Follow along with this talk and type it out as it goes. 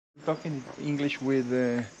Talking English with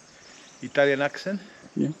Italian accent.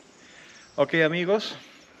 Yeah. Ok, amigos,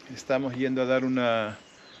 estamos yendo a dar una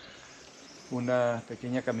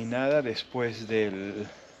pequeña caminata después del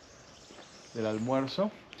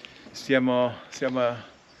almuerzo. Stiamo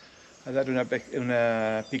a dare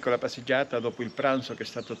una piccola passeggiata dopo il pranzo che è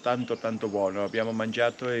stato tanto buono. Abbiamo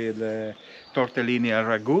mangiato il tortellini al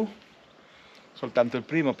ragù, soltanto il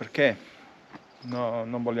primo perché no,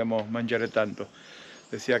 non vogliamo mangiare tanto.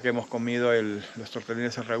 Decía que hemos comido los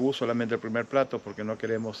tortellines al ragú solamente el primer plato porque no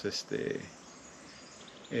queremos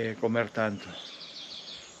comer tanto.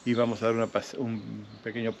 Y vamos a dar un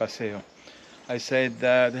pequeño paseo. I said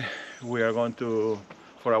that we are going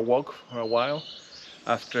for a walk for a while.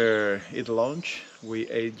 After eat lunch, we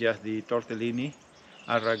ate just the tortellini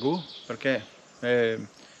al ragù. Perché?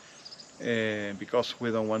 Because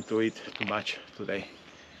we don't want to eat too much today.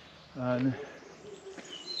 And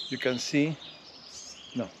you can see,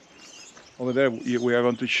 no, over there we are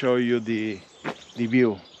going to show you the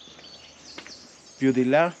view. Più di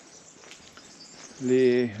là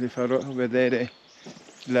le farò vedere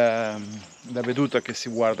la veduta che si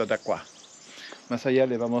guarda da qua. Más allá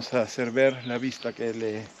le vamos a hacer ver la vista que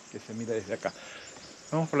se mira desde acá.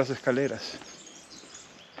 Vamos por las escaleras.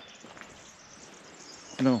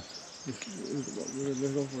 No.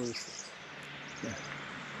 Let's go for this. Yeah.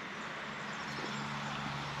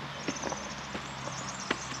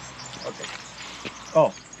 Okay.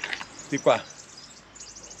 Oh, di qua.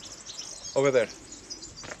 Over there.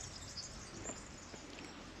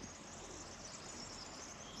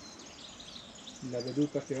 La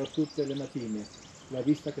veduta che ho tutte le mattine, la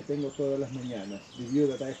vista che tengo todas las mañanas, the view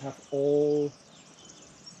that I have all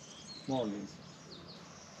mornings.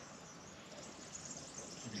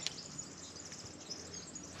 Okay.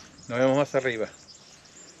 Nos vemos más arriba.